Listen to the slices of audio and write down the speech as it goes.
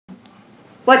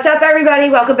What's up, everybody?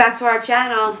 Welcome back to our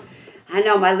channel. I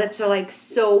know my lips are like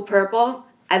so purple.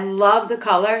 I love the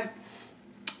color,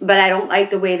 but I don't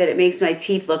like the way that it makes my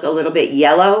teeth look a little bit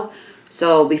yellow.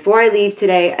 So before I leave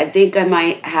today, I think I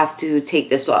might have to take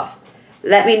this off.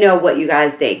 Let me know what you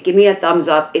guys think. Give me a thumbs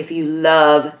up if you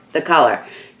love the color.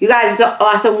 You guys, it's an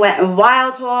awesome Wet n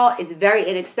Wild haul. It's very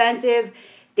inexpensive.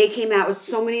 They came out with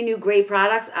so many new great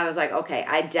products. I was like, okay,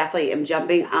 I definitely am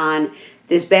jumping on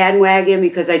this bandwagon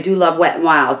because I do love Wet n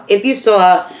Wild. If you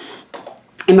saw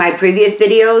in my previous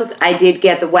videos, I did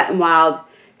get the Wet n Wild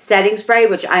setting spray,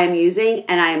 which I am using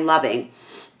and I am loving.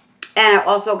 And I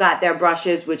also got their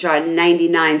brushes, which are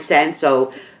 99 cents.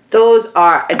 So those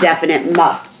are a definite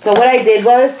must. So what I did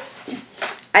was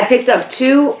I picked up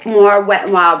 2 more Wet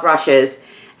n Wild brushes.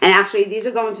 And actually, these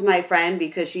are going to my friend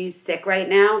because she's sick right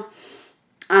now.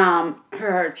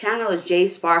 Her channel is J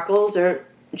Sparkles or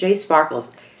J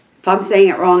Sparkles. If I'm saying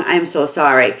it wrong, I'm so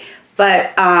sorry.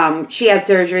 But she had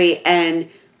surgery and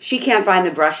she can't find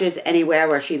the brushes anywhere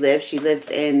where she lives. She lives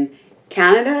in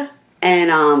Canada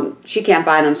and she can't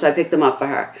find them, so I picked them up for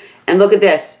her. And look at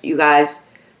this, you guys,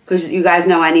 because you guys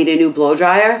know I need a new blow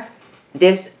dryer.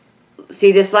 This,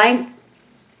 see this length?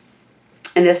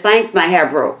 And this length, my hair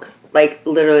broke. Like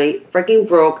literally freaking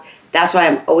broke. That's why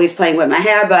I'm always playing with my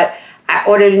hair, but I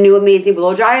ordered a new amazing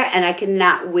blow dryer and I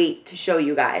cannot wait to show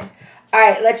you guys.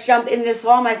 Alright, let's jump in this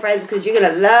haul, my friends, because you're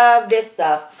going to love this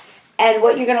stuff. And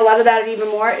what you're going to love about it even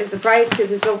more is the price,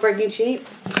 because it's so freaking cheap.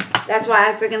 That's why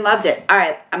I freaking loved it.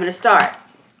 Alright, I'm going to start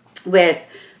with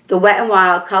the Wet n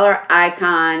Wild Color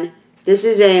Icon. This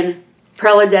is in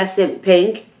Pearlescent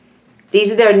Pink.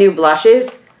 These are their new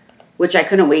blushes, which I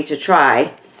couldn't wait to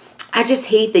try. I just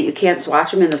hate that you can't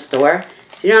swatch them in the store.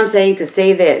 Do you know what I'm saying? Because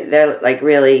say that they're like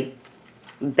really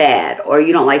bad or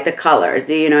you don't like the color.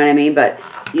 Do you know what I mean? But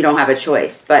you don't have a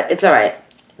choice. But it's alright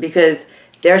because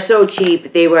they're so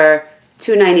cheap. They were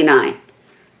 $2.99.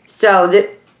 So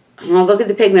well, look at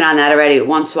the pigment on that already.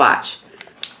 One swatch.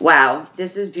 Wow.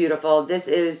 This is beautiful. This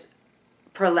is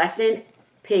Pearlescent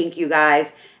Pink, you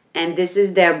guys. And this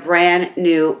is their brand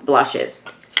new blushes.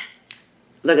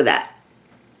 Look at that.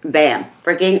 Bam.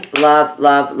 Freaking love,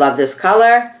 love, love this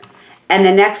color. And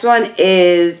the next one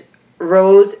is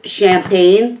Rose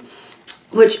Champagne,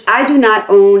 which I do not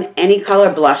own any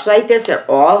color blush like this at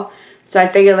all. So I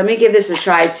figured let me give this a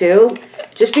try too.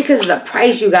 Just because of the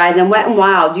price, you guys. And Wet n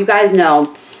Wild, you guys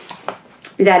know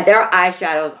that their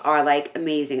eyeshadows are like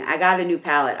amazing. I got a new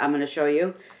palette I'm going to show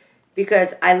you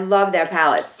because I love their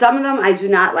palettes. Some of them I do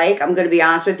not like, I'm going to be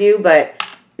honest with you, but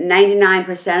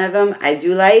 99% of them I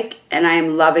do like, and I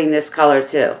am loving this color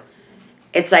too.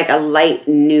 It's like a light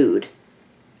nude.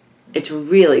 It's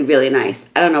really, really nice.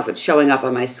 I don't know if it's showing up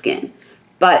on my skin,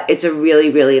 but it's a really,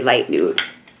 really light nude.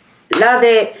 Love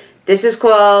it. This is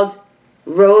called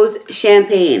Rose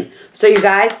Champagne. So you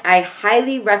guys, I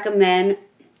highly recommend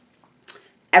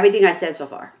everything I said so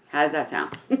far. How does that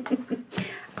sound?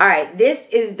 All right, this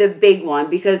is the big one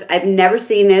because I've never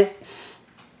seen this.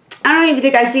 I don't even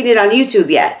think I've seen it on YouTube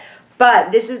yet.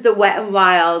 But this is the Wet n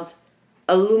Wild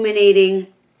Illuminating,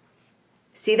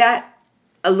 see that?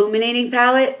 Illuminating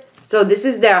palette. So this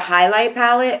is their highlight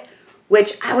palette,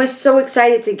 which I was so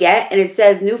excited to get. And it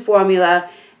says new formula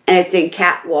and it's in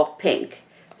Catwalk Pink.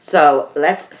 So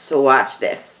let's swatch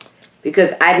this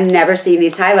because I've never seen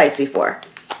these highlights before.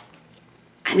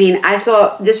 I mean, I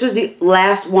saw, this was the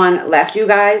last one left, you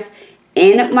guys,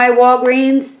 in my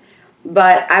Walgreens.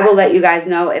 But I will let you guys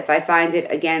know if I find it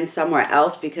again somewhere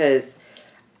else because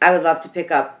I would love to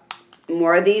pick up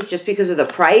more of these just because of the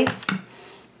price.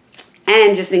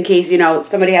 And just in case, you know,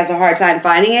 somebody has a hard time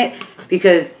finding it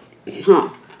because,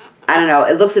 I don't know.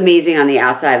 It looks amazing on the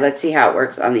outside. Let's see how it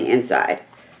works on the inside.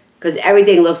 Because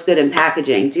everything looks good in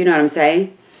packaging. Do you know what I'm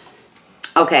saying?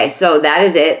 Okay, so that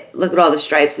is it. Look at all the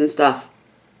stripes and stuff.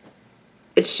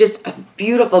 It's just a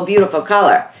beautiful, beautiful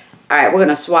color. All right, we're going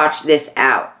to swatch this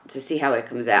out to see how it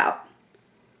comes out.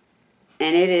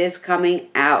 And it is coming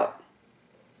out.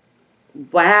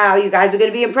 Wow, you guys are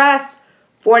going to be impressed.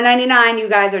 $4.99, you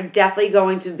guys are definitely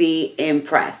going to be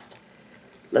impressed.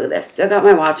 Look at this. Still got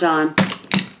my watch on.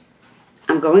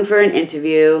 I'm going for an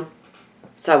interview.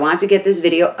 So I want to get this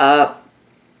video up.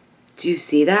 Do you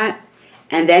see that?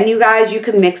 And then you guys, you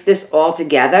can mix this all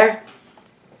together.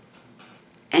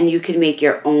 And you can make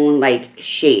your own like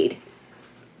shade.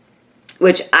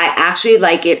 Which I actually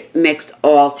like it mixed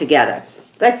all together.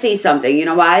 Let's see something. You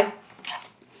know why?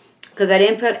 Because I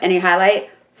didn't put any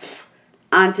highlight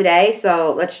on today.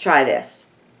 So let's try this.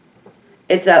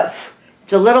 It's a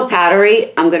little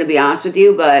powdery, I'm going to be honest with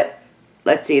you. But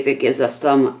let's see if it gives us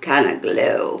some kind of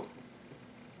glow.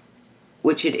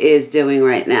 Which it is doing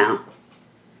right now.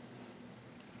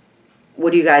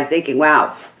 What are you guys thinking?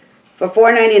 Wow. For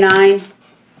 $4.99,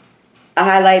 a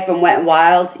highlight from Wet n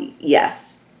Wild,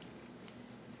 yes.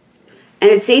 And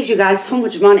it saves you guys so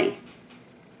much money.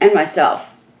 And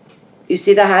myself. You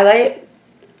see the highlight?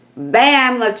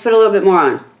 Bam! Let's put a little bit more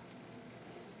on.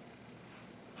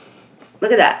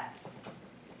 Look at that.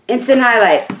 Instant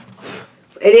highlight.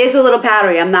 It is a little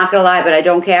powdery, I'm not going to lie, but I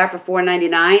don't care. For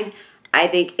 $4.99, I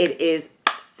think it is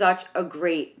such a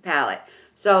great palette.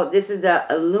 So this is the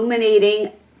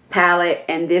Illuminating palette,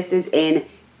 and this is in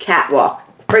Catwalk.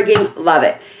 Friggin' love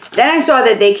it. Then I saw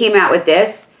that they came out with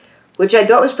this, which I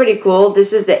thought was pretty cool.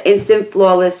 This is the Instant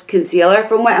Flawless Concealer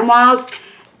from Wet n Wild.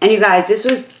 And you guys, this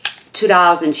was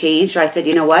 $2 and change. So I said,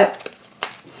 you know what?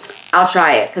 I'll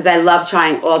try it, because I love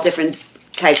trying all different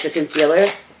types of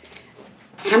concealers.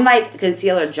 I'm like a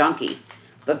concealer junkie.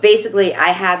 But basically, I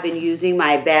have been using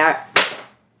my Bare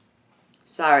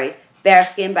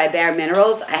Skin by Bare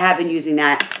Minerals. I have been using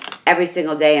that every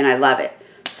single day, and I love it.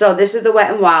 So this is the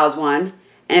Wet n Wild one,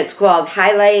 and it's called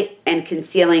Highlight and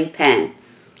Concealing Pen.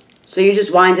 So you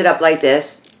just wind it up like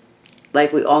this,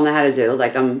 like we all know how to do.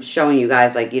 Like I'm showing you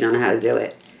guys, like you don't know how to do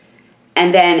it.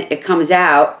 And then it comes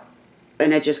out,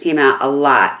 and it just came out a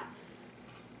lot.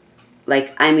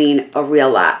 Like, I mean, a real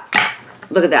lot.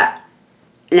 Look at that.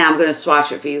 Now I'm going to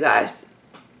swatch it for you guys.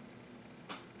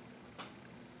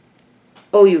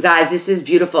 Oh, you guys, this is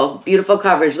beautiful. Beautiful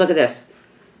coverage. Look at this.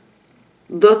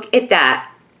 Look at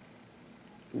that.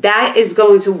 That is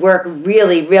going to work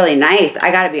really, really nice.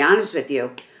 I got to be honest with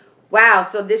you. Wow,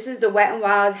 so this is the Wet n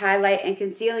Wild Highlight and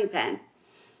Concealing Pen.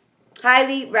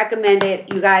 Highly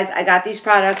recommended. You guys, I got these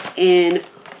products in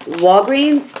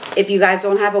Walgreens. If you guys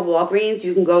don't have a Walgreens,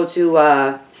 you can go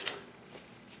to...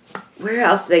 where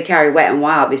else do they carry Wet n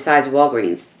Wild besides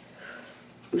Walgreens?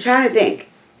 I'm trying to think.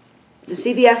 Does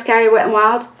CVS carry Wet n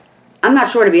Wild? I'm not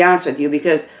sure, to be honest with you,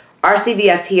 because our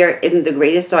CVS here isn't the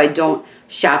greatest, so I don't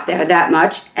shop there that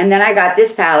much. And then I got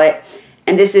this palette,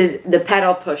 and this is the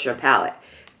Petal Pusher palette.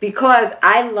 Because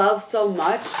I love so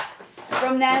much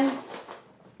from them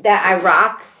that I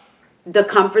rock the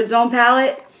Comfort Zone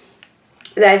palette,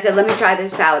 that I said, let me try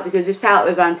this palette, because this palette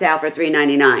was on sale for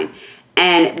 $3.99.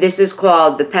 And this is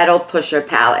called the Petal Pusher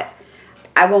palette.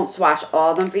 I won't swatch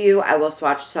all of them for you. I will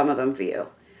swatch some of them for you.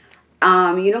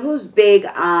 You know who's big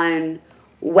on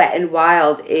Wet n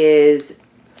Wild is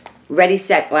Ready,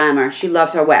 Set, Glamour. She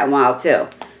loves her Wet n Wild too.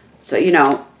 So, you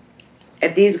know,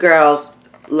 if these girls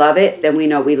love it, then we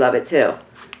know we love it too.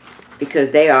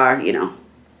 Because they are, you know,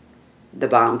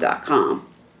 thebomb.com.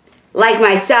 Like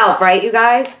myself, right, you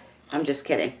guys? I'm just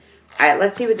kidding. All right,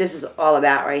 let's see what this is all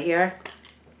about right here.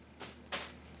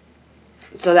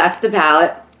 So that's the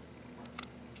palette.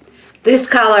 This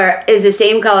color is the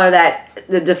same color that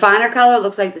the definer color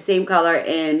looks like the same color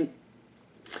in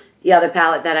the other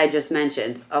palette that I just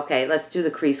mentioned. Okay, let's do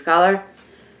the crease color,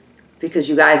 because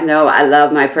you guys know I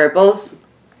love my purples.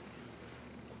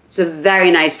 It's a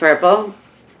very nice purple.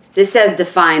 This says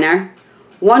definer.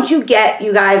 Once you get,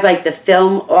 you guys, like the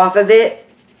film off of it,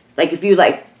 like if you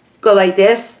like go like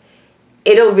this,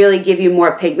 it'll really give you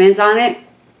more pigments on it.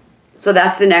 So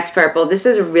that's the next purple. This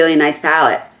is a really nice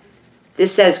palette.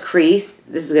 This says crease.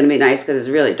 This is going to be nice because it's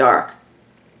really dark.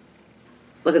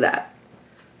 Look at that.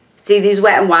 See, these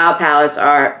Wet n Wild palettes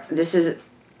are, this is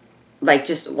like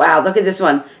just, wow, look at this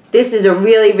one. This is a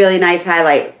really, really nice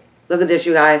highlight. Look at this,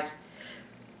 you guys.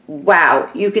 Wow,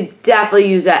 you could definitely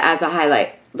use that as a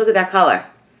highlight. Look at that color.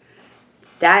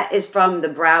 That is from the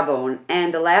Brow Bone.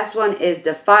 And the last one is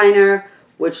Definer,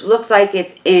 which looks like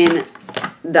it's in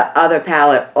the other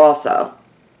palette also.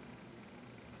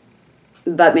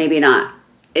 But maybe not.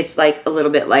 It's like a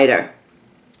little bit lighter.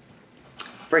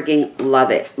 Freaking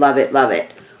love it. Love it. Love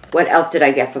it. What else did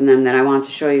I get from them that I want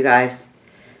to show you guys?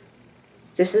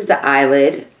 This is the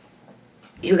eyelid.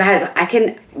 You guys, I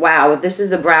can... Wow, this is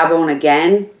the Brow Bone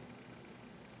again.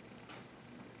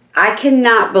 I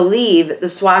cannot believe the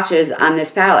swatches on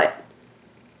this palette.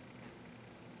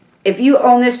 If you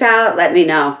own this palette, let me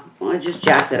know. Well, I just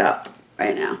jacked it up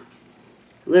right now.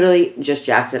 Literally just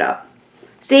jacked it up.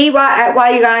 See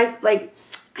why you guys, like,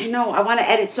 I know, I want to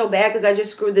edit so bad because I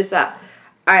just screwed this up.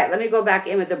 All right, let me go back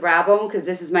in with the Brow Bone because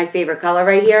this is my favorite color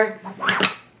right here.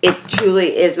 It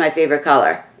truly is my favorite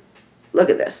color. Look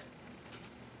at this.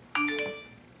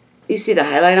 You see the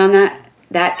highlight on that?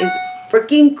 That is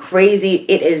freaking crazy.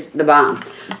 It is the bomb.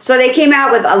 So they came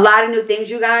out with a lot of new things,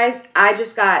 you guys. I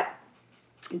just got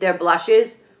their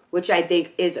blushes, which I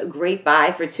think is a great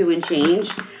buy for $2 and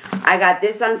change. I got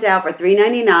this on sale for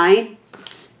 $3.99.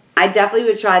 I definitely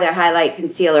would try their highlight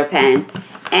concealer pen.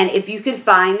 And if you could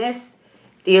find this,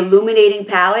 the illuminating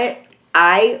palette,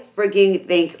 I freaking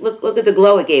think, look at the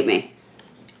glow it gave me.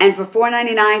 And for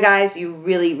 $4.99, guys, you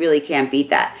really, really can't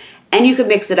beat that. And you can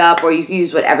mix it up, or you can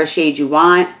use whatever shade you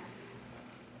want.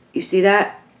 You see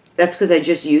that? That's because I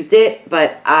just used it,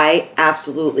 but I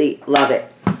absolutely love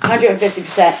it.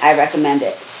 150%, I recommend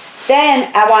it.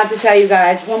 Then I want to tell you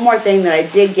guys one more thing that I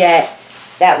did get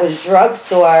that was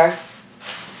drugstore,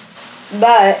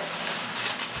 but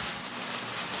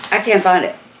I can't find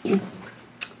it.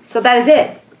 So that is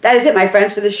it. That is it, my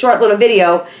friends, for this short little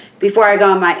video before I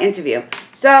go on my interview.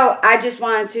 So I just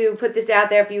wanted to put this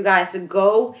out there for you guys to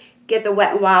go get the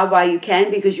Wet n Wild while you can,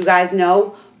 because you guys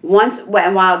know once Wet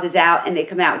n Wild is out and they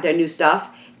come out with their new stuff,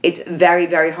 it's very,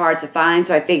 very hard to find.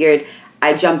 So I figured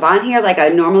I'd jump on here like I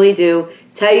normally do,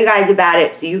 tell you guys about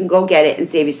it so you can go get it and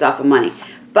save yourself some money.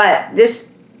 But this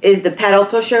is the Petal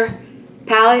Pusher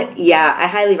palette. Yeah, I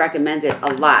highly recommend it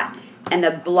a lot. And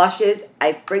the blushes,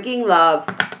 I freaking love.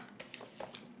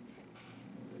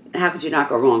 How could you not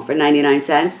go wrong for 99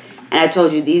 cents? And I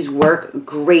told you these work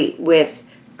great with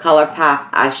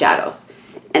ColourPop eyeshadows.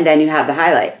 And then you have the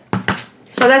highlight.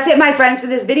 So that's it, my friends, for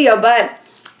this video. But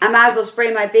I might as well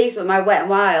spray my face with my Wet n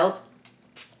Wild.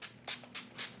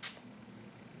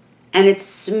 And it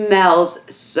smells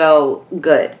so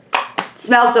good. It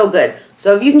smells so good.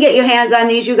 So if you can get your hands on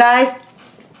these, you guys,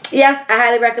 yes, I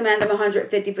highly recommend them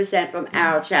 150% from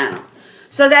our channel.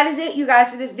 So that is it, you guys,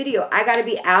 for this video. I got to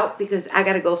be out because I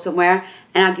got to go somewhere,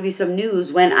 and I'll give you some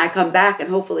news when I come back, and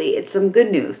hopefully it's some good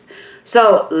news.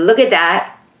 So look at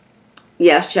that.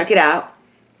 Yes, check it out.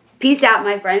 Peace out,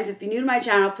 my friends. If you're new to my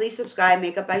channel, please subscribe.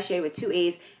 Makeup by Shay with 2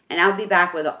 A's, and I'll be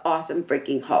back with an awesome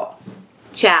freaking haul.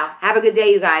 Ciao. Have a good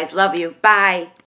day, you guys. Love you. Bye.